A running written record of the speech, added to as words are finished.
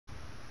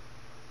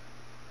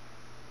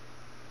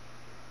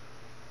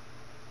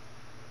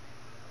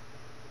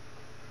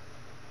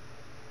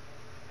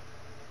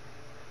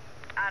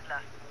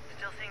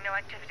Still seeing no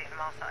activity from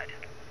our side.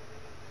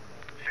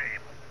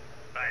 Same.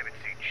 I haven't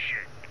seen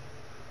shit.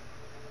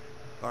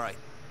 All right.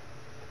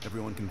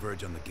 Everyone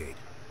converge on the gate.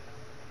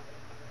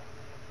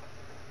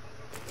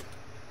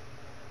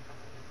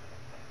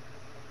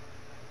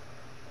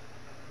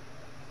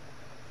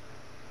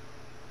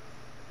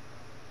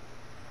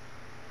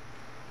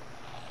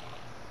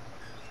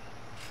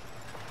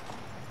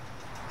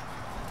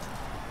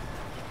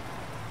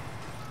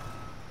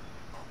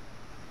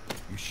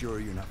 You sure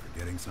you're not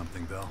forgetting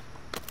something, Bell?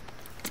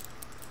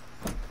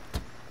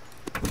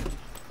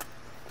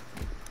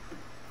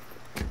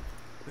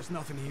 There's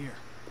nothing here.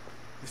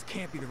 This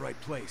can't be the right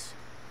place.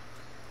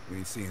 We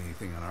ain't seeing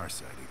anything on our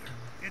side either.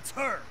 It's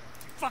her.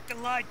 She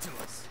fucking lied to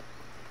us.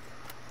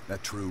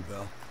 That true,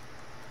 Bell?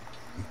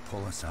 You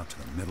pull us out to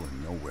the middle of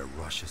nowhere,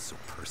 Russia, so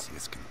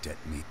Perseus can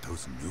detonate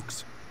those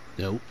nukes?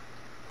 Nope.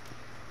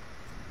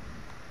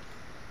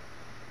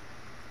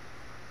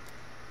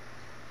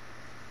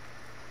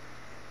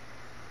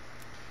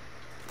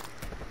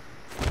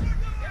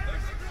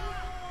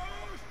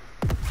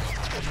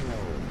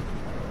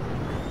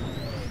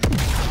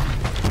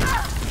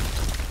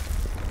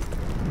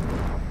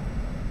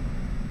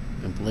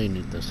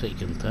 At the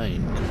second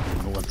time, because you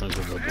know what they're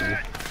gonna do.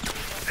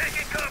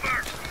 Taking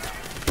cover!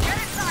 Get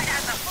inside,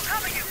 Anthem! We'll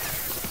cover you!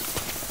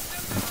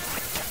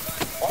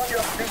 On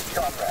your feet,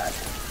 comrade.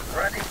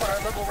 Ready for a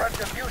little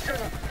retribution?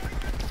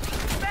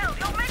 Bell,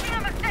 you're making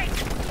a mistake!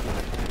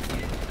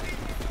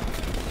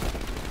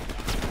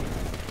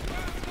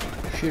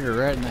 Shoot her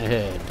right in the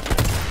head.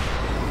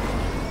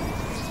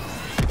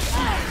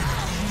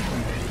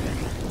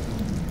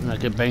 And I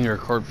could bang her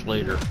corpse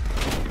later.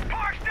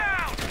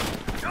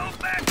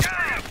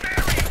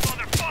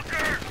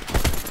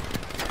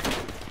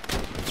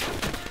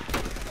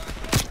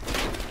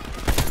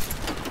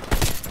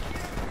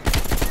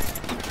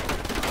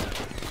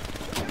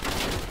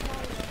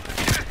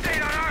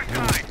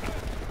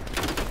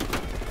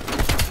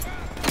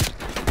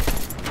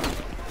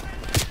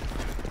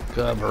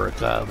 Cover,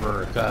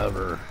 cover,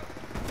 cover.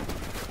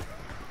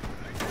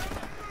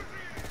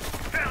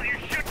 Hell, you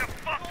shouldn't have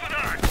fucked with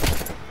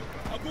us!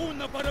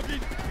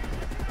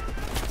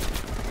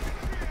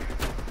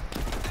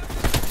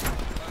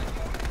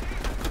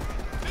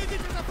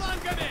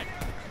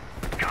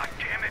 God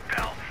damn it,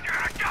 Bell! You're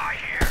gonna die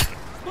here!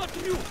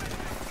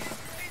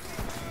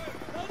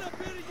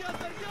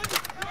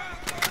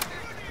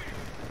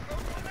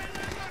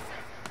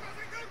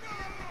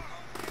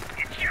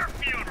 It's your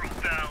funeral,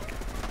 Bell!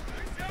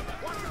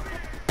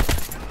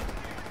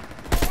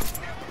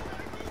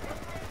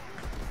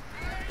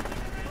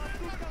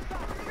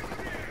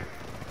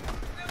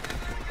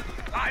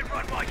 I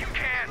run while you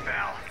can,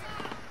 Bell!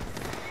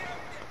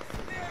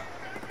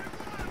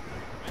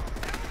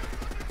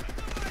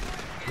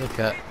 Look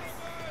at.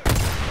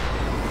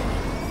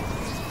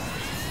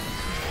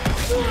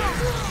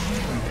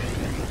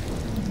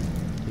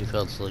 He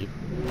fell asleep.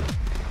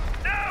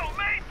 No,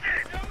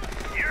 Mason!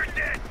 You're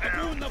dead,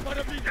 Bell!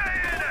 Stay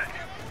in it!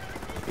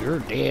 You're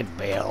dead,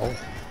 Bell.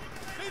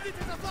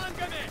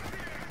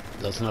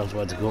 That's not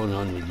what's going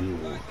on with you.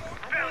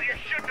 Bell, you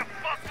shouldn't have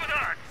fucked with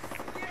us!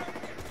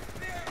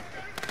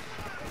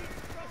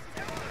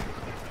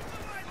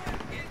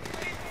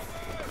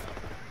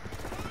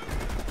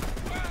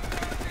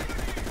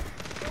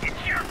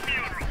 It's your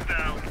funeral,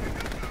 Bell!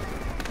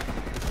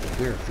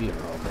 Your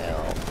funeral,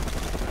 Bell.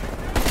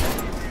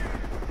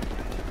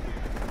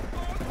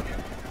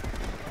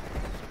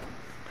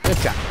 Good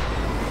job.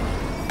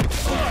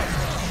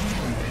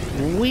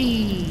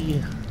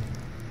 Wee.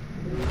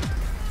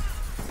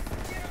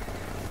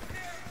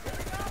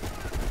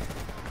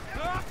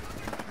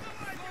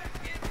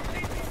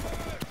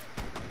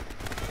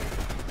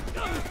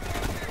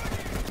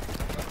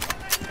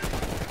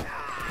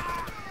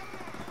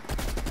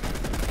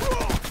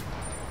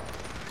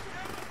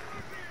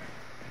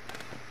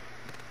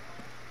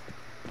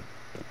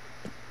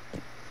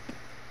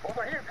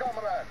 Over here,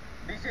 comrade.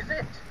 This is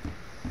it.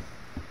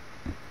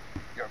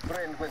 Your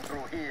friend went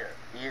through here.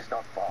 He is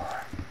not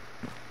far.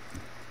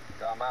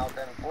 Come out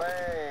and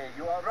play.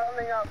 You are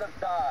running out of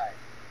time.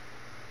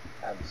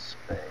 And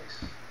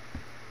space.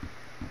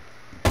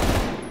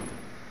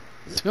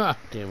 Ah,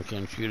 damn, I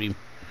can't shoot him.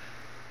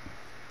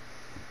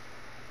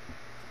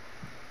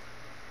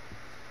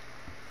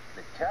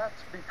 The cat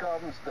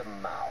becomes the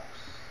mouse.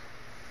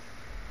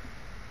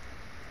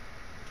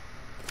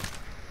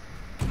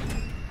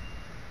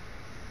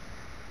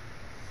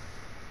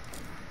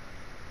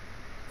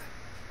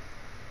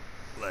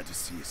 Glad to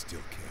see you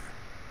still care.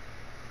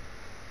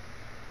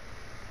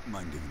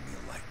 Mind giving me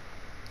a light?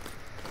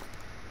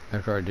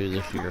 After I do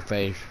this to your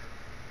face.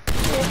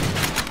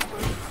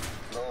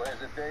 No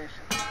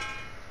hesitation.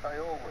 I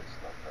always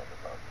thought that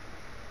about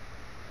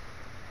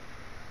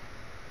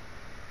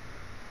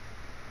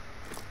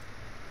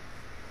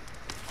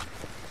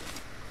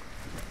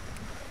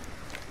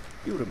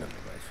you. You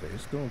remember my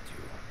face, don't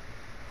you?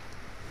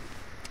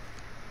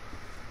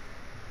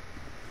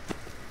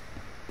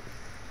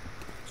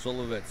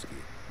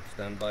 Solovetsky,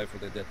 stand by for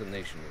the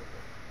detonation order.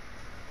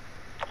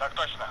 Так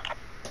точно.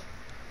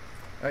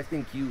 I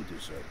think you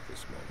deserve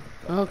this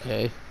moment, comrade.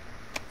 Okay.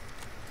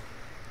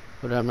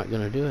 But I'm not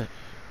gonna do it.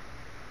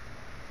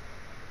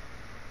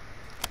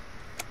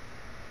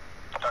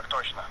 Так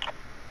точно.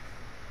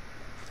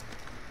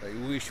 I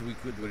wish we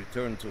could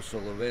return to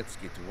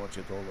Solovetsky to watch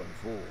it all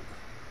unfold,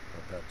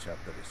 but that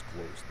chapter is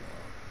closed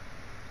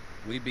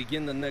now. We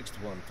begin the next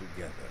one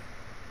together.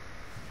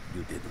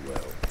 You did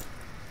well.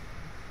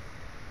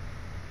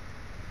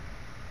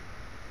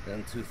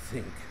 And to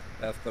think,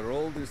 after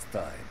all this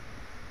time,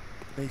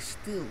 they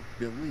still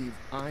believe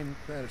I'm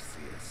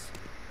Perseus.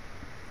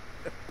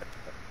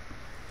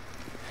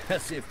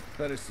 As if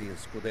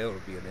Perseus could ever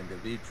be an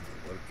individual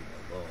working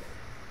alone.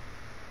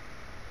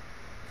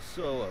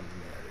 So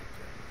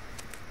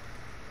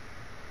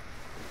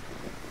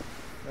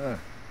American.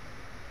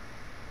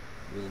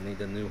 We'll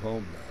need a new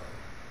home now.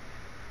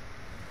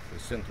 The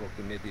Central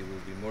Committee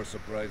will be more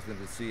surprised than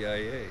the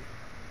CIA.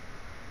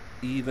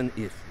 Even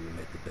if we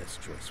made the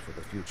best choice for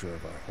the future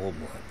of our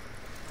homeland.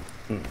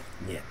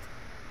 Yet,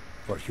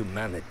 for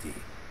humanity,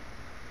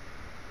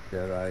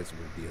 their eyes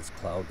will be as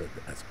clouded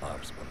as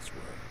ours once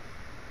were.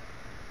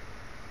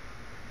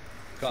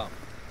 Come,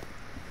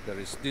 there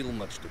is still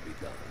much to be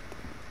done.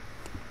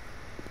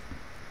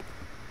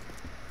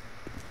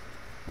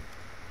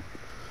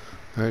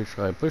 Alright,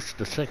 so I pushed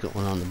the second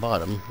one on the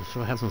bottom. That's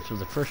what happens to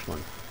the first one.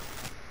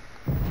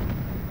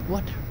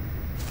 What?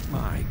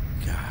 My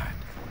God.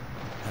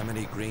 How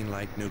many green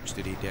light nukes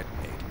did he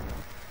detonate?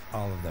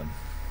 All of them,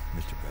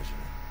 Mr.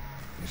 President.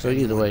 So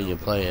either way you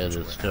play it,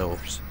 it's still...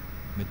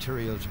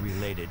 Materials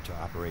related to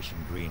Operation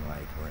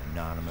Greenlight were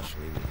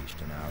anonymously released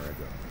an hour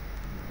ago,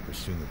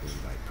 presumably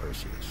by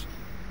Perseus.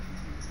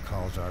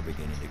 Calls are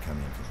beginning to come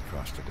in from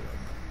across the globe.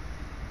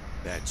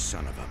 That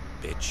son of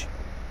a bitch.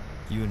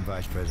 You and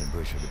Vice President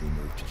Bush are to be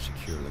moved to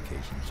secure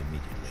locations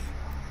immediately.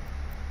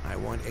 I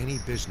want any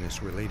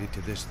business related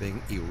to this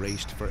thing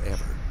erased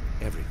forever.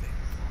 Everything.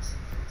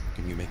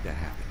 Can you make that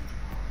happen?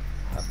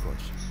 Of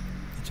course.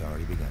 It's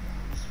already begun.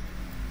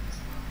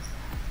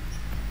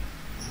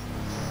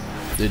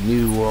 The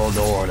New World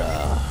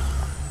Order.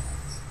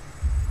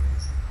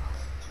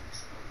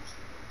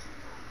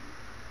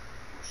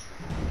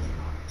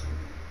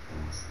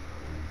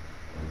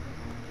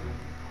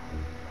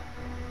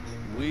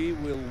 We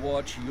will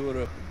watch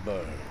Europe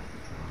burn.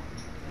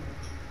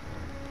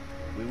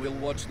 We will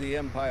watch the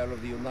empire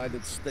of the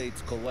United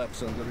States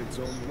collapse under its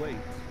own weight.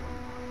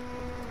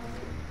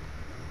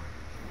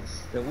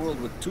 A world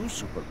with two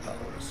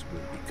superpowers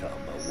will become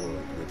a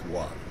world with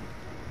one.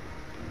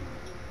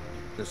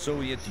 The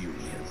Soviet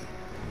Union.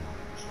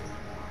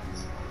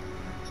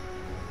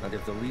 And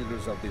if the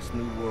leaders of this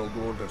new world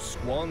order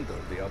squander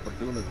the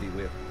opportunity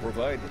we have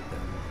provided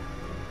them,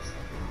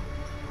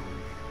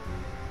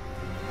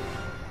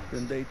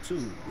 then they too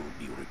will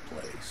be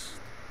replaced.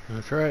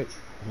 That's right.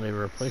 They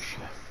replace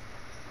you.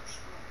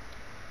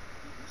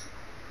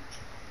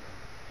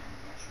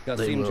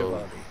 Qasim will.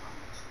 Javadi.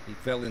 He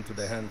fell into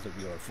the hands of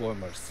your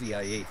former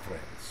CIA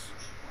friends.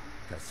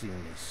 Qasim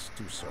is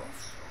too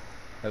soft.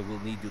 I will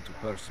need you to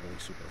personally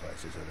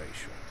supervise his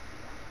erasure.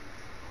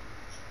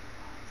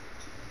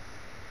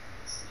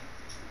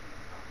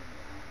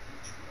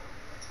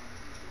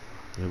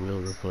 They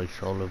will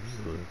replace all of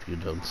you if you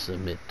don't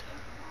submit.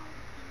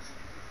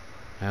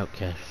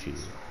 Outcast you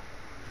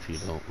if you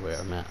don't wear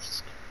a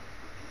mask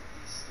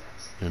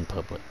in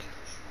public.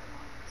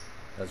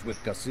 As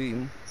with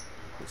Qasim,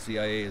 the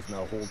CIA is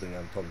now holding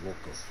Anton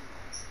Volkov.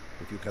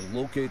 If you can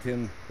locate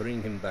him,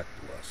 bring him back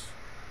to us.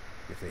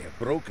 If they have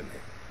broken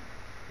him,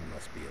 he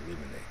must be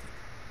eliminated.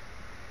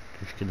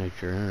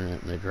 Disconnect your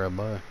internet and they drive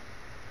by.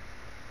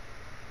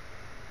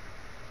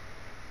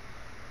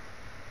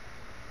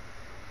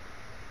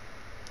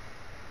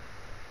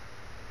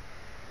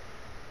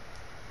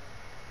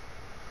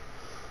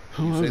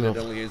 You say that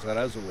Eleazar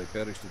Azule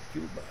perished at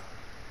Cuba.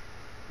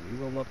 We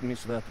will not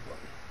miss that one.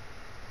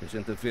 His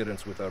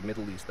interference with our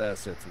Middle East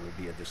assets will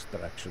be a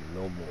distraction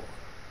no more.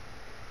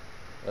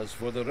 As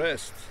for the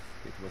rest,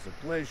 it was a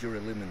pleasure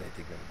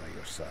eliminating them by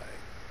your side.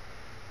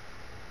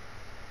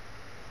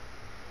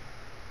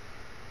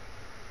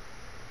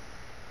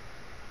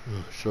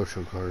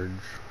 Social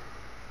cards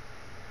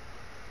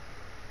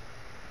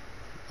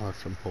are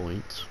some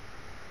points.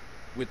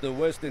 With the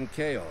West in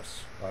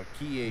chaos, our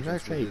key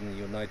agents right. within the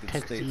United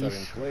Texas. States are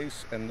in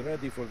place and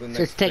ready for the It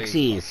next says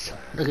phase Texas. of our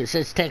plan. Look, it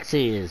says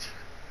Texas.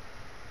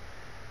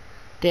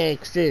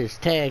 Texas,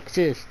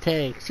 Texas,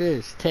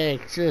 Texas,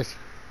 Texas.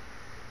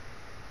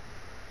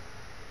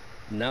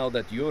 Now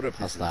that Europe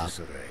is in Hostile.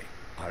 disarray,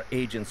 our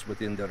agents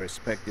within their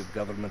respective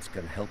governments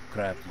can help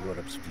craft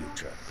Europe's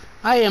future.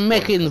 I am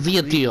making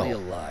Completely video.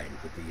 aligned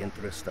with the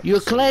interests of You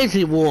the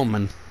crazy Soviet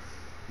woman.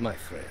 My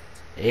friend,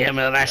 I am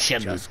a we are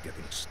Russian. just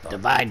getting started.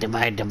 Divide,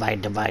 divide,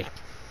 divide, divide.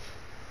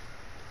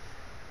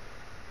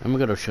 I'm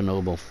gonna go to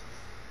Chernobyl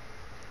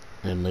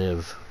and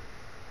live.